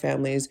 poor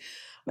families.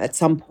 At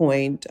some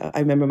point, I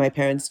remember my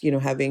parents,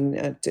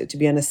 having to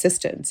be on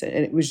assistance, and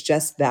it was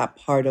just that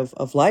part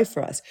of life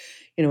for us.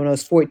 When I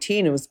was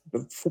 14, it was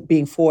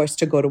being forced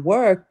to go to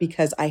work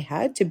because I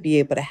had to be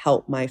able to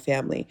help my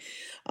family,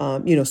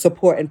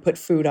 support and put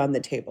food on the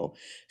table.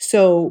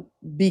 So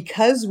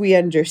because we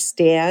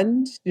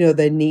understand,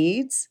 the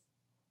needs,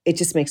 it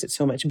just makes it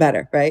so much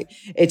better, right?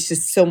 It's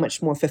just so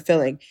much more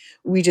fulfilling.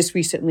 We just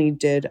recently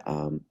did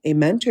a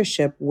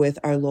mentorship with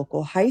our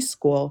local high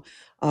school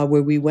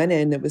where we went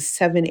in. It was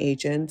 7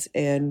 agents,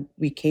 and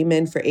we came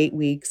in for 8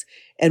 weeks,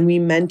 and we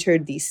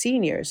mentored these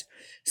seniors.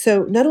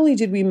 So not only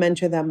did we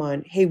mentor them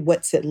on, hey,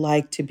 what's it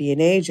like to be an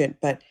agent,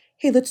 but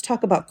hey, let's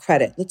talk about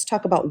credit. Let's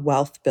talk about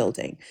wealth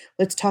building.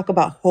 Let's talk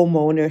about home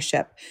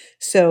ownership.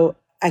 So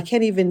I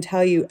can't even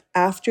tell you,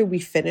 after we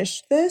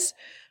finished this,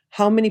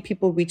 how many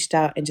people reached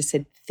out and just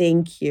said,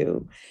 thank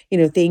you.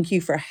 Thank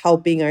you for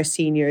helping our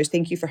seniors.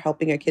 Thank you for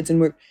helping our kids. And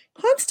we're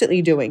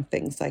constantly doing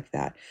things like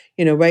that.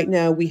 Right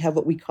now we have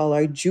what we call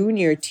our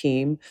junior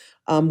team,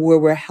 where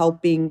we're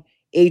helping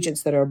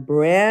agents that are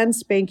brand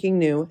spanking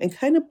new and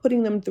kind of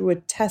putting them through a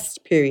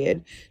test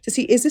period to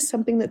see, is this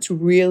something that's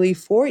really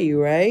for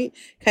you, right?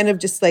 Kind of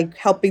just like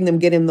helping them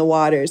get in the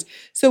waters.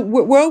 So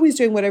we're always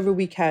doing whatever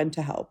we can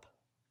to help.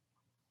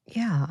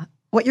 Yeah.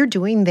 What you're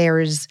doing there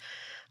is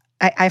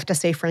I have to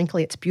say,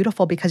 frankly, it's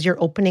beautiful because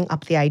you're opening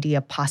up the idea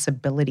of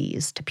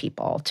possibilities to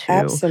people,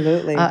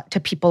 Absolutely. to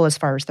people as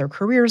far as their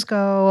careers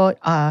go,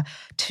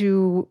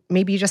 to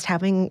maybe just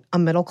having a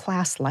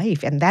middle-class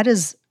life. And that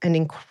is an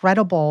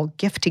incredible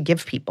gift to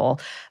give people,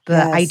 the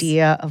Yes.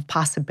 idea of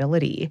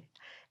possibility.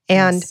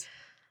 And Yes.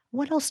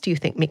 what else do you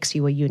think makes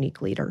you a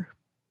unique leader?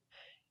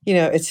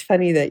 It's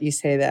funny that you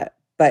say that,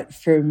 but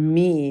for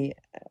me,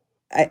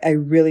 I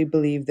really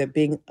believe that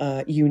being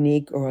a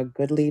unique or a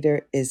good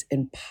leader is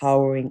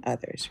empowering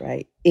others,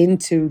 right,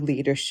 into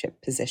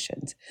leadership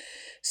positions.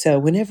 So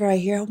whenever I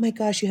hear, "Oh my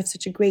gosh, you have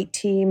such a great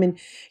team, and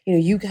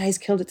you guys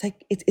killed it," it's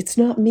like it's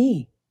not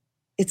me,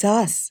 it's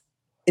us.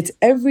 It's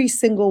every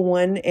single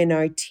one in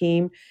our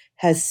team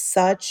has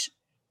such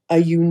a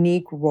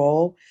unique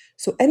role.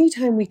 So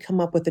anytime we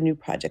come up with a new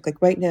project,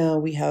 like right now,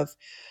 we have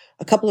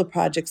a couple of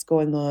projects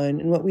going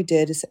on. And what we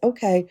did is,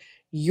 okay,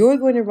 you're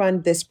going to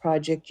run this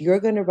project, you're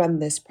going to run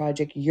this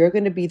project, you're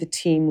going to be the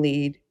team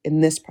lead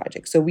in this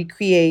project. So we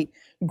create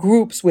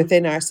groups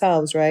within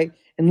ourselves, right?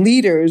 And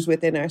leaders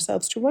within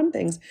ourselves to run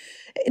things.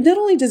 And not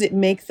only does it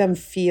make them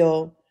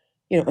feel,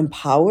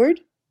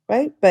 empowered,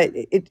 right? But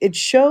it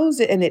shows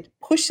and it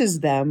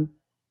pushes them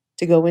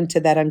to go into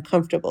that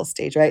uncomfortable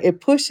stage, right?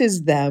 It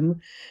pushes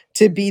them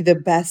to be the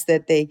best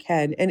that they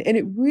can. And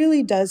it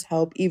really does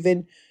help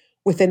even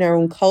within our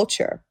own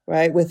culture,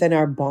 right? Within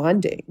our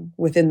bonding,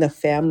 within the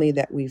family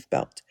that we've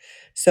built.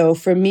 So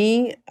for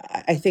me,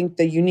 I think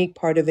the unique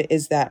part of it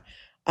is that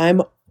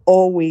I'm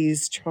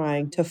always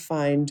trying to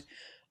find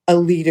a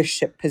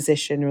leadership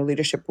position or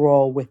leadership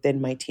role within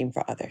my team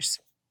for others.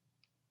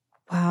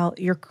 Well,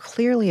 you're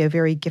clearly a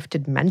very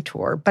gifted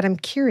mentor, but I'm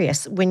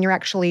curious, when you're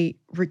actually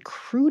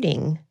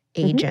recruiting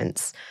Mhm.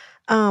 agents,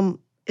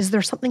 is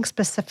there something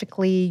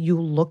specifically you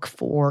look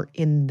for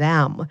in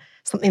them,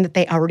 something that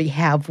they already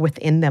have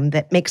within them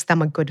that makes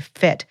them a good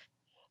fit?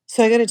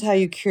 So I got to tell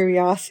you,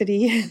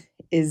 curiosity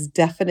is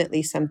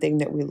definitely something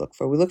that we look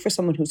for. We look for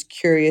someone who's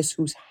curious,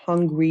 who's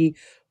hungry,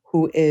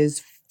 who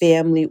is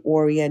family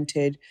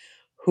oriented,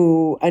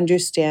 who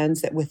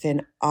understands that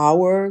within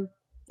our,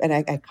 and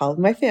I call it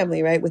my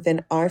family, right?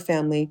 Within our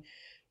family,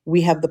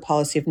 we have the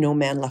policy of no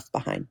man left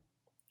behind.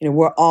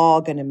 We're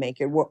all going to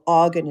make it. We're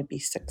all going to be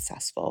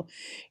successful.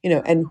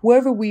 And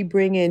whoever we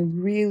bring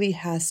in really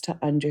has to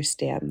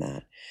understand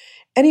that.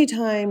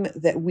 Anytime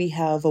that we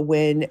have a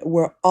win,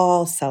 we're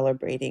all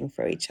celebrating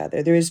for each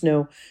other. There is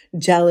no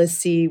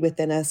jealousy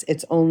within us.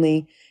 It's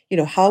only,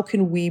 how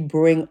can we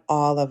bring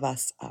all of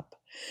us up?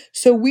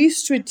 So we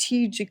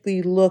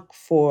strategically look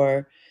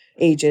for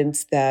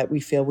agents that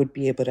we feel would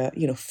be able to,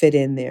 fit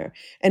in there.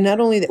 And not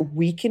only that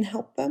we can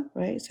help them,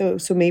 right? So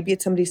maybe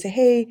it's somebody say,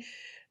 hey,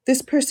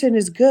 this person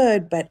is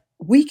good, but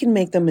we can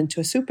make them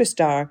into a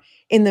superstar.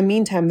 In the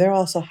meantime, they're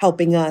also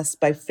helping us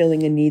by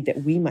filling a need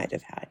that we might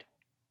have had.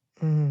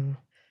 Mm.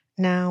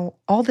 Now,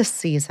 all this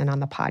season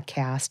on the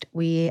podcast,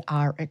 we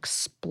are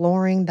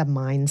exploring the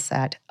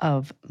mindset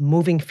of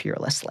moving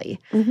fearlessly.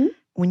 Mhm.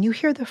 When you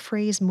hear the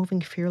phrase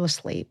moving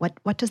fearlessly,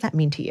 what does that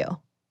mean to you?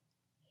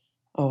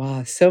 Oh,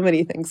 wow. So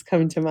many things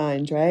come to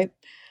mind, right?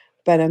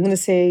 But I'm going to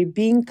say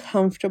being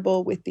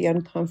comfortable with the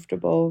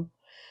uncomfortable,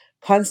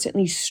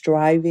 constantly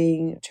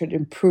striving to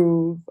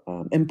improve,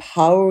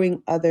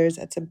 empowering others.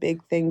 That's a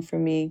big thing for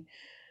me.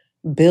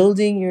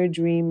 Building your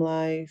dream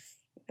life,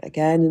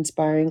 again,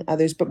 inspiring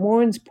others, but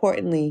more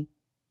importantly,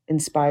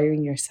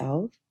 inspiring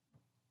yourself.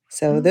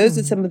 So those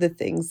are Mm. some of the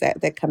things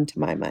that come to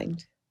my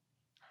mind.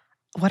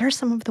 What are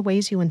some of the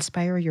ways you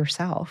inspire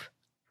yourself?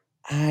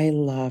 I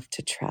love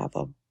to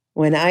travel.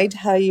 When I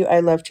tell you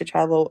I love to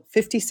travel,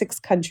 56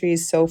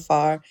 countries so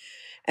far.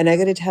 And I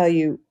got to tell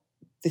you,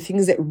 the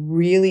things that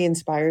really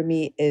inspire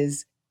me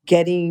is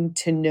getting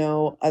to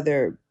know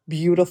other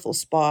beautiful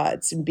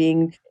spots and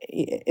being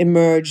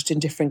immersed in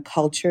different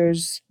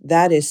cultures.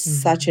 That is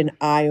such Mhm. an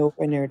eye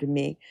opener to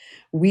me.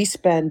 We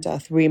spent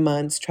 3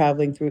 months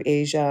traveling through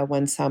Asia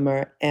one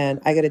summer,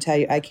 and I got to tell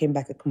you, I came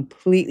back a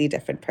completely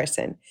different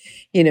person.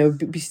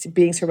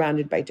 Being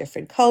surrounded by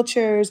different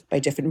cultures, by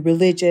different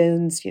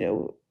religions,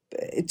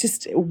 it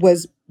just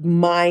was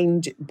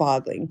mind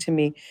boggling to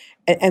me.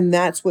 And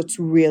that's what's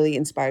really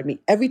inspired me.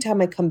 Every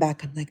time I come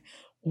back, I'm like,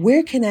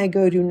 where can I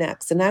go to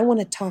next? And I want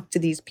to talk to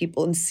these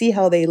people and see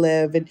how they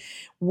live and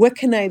what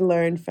can I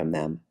learn from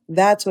them?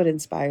 That's what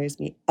inspires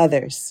me.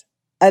 Others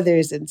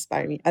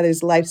inspire me.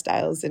 Others'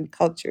 lifestyles and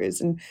cultures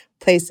and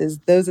places.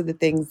 Those are the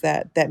things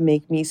that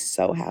make me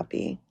so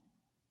happy.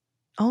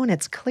 Oh, and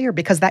it's clear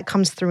because that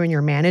comes through in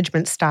your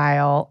management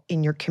style,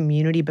 in your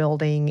community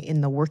building,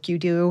 in the work you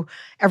do.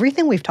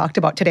 Everything we've talked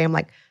about today, I'm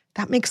like,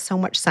 that makes so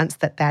much sense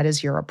that that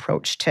is your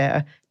approach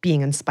to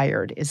being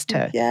inspired, is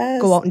to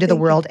go Yes, out into the thank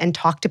you. world and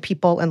talk to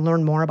people and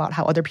learn more about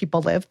how other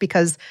people live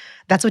because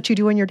that's what you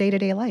do in your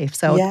day-to-day life.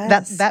 So that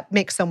Yes. that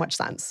makes so much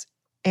sense.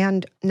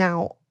 And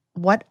now,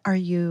 what are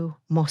you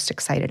most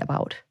excited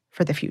about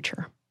for the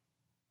future?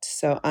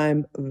 So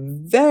I'm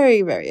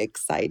very, very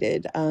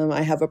excited.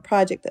 I have a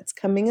project that's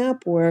coming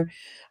up where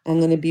I'm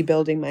going to be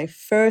building my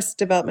first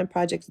development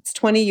project. It's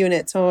 20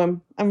 units.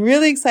 So I'm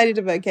really excited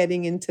about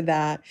getting into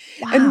that.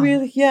 And Wow.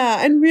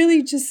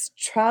 really just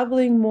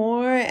traveling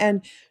more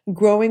and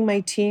growing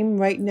my team.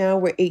 Right now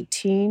we're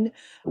 18.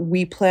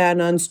 We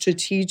plan on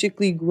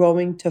strategically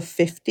growing to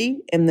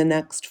 50 in the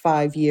next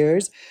 5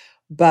 years.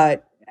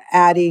 But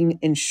adding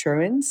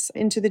insurance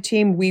into the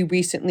team, we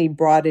recently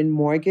brought in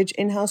mortgage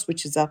in-house,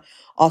 which is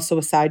also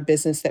a side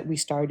business that we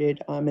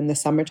started in the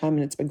summertime,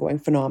 and it's been going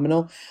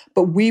phenomenal.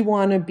 But we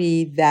want to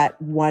be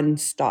that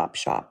one-stop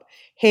shop.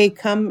 Hey,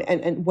 come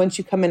and once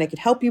you come in, I can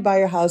help you buy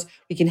your house.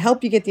 We can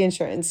help you get the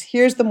insurance.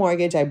 Here's the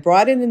mortgage. I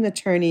brought in an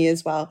attorney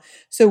as well.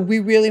 So we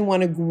really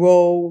want to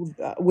grow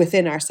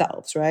within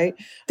ourselves, right?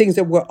 Things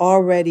that we're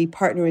already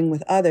partnering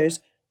with others.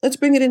 Let's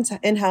bring it into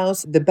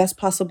in-house, the best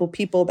possible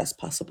people, best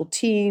possible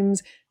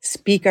teams,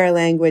 speak our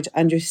language,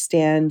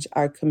 understand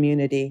our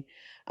community.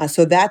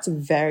 So that's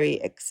very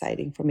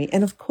exciting for me.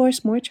 And of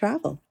course, more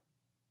travel.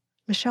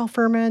 Michelle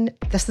Furman,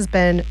 this has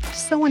been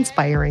so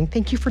inspiring.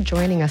 Thank you for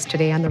joining us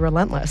today on The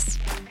Relentless.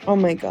 Oh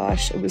my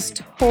gosh, it was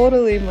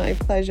totally my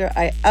pleasure.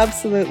 I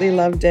absolutely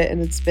loved it,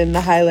 and it's been the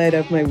highlight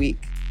of my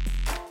week.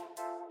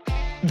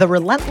 The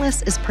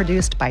Relentless is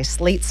produced by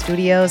Slate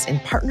Studios in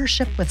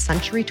partnership with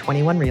Century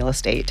 21 Real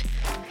Estate.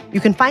 You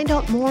can find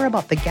out more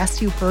about the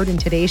guests you heard in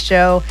today's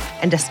show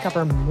and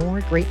discover more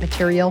great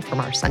material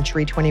from our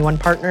Century 21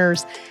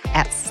 partners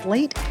at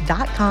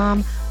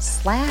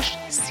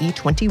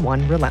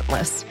slate.com/C21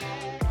 Relentless.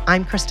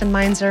 I'm Kristen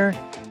Meinzer.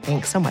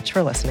 Thanks so much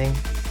for listening.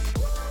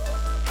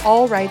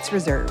 All rights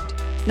reserved.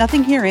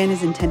 Nothing herein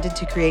is intended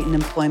to create an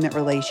employment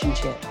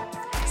relationship.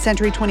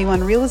 Century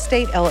 21 Real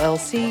Estate,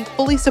 LLC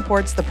fully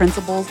supports the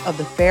principles of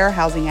the Fair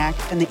Housing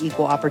Act and the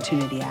Equal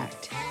Opportunity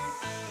Act.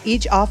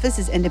 Each office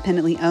is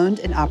independently owned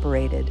and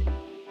operated.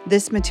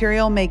 This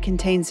material may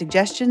contain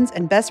suggestions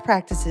and best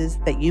practices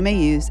that you may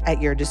use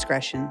at your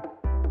discretion.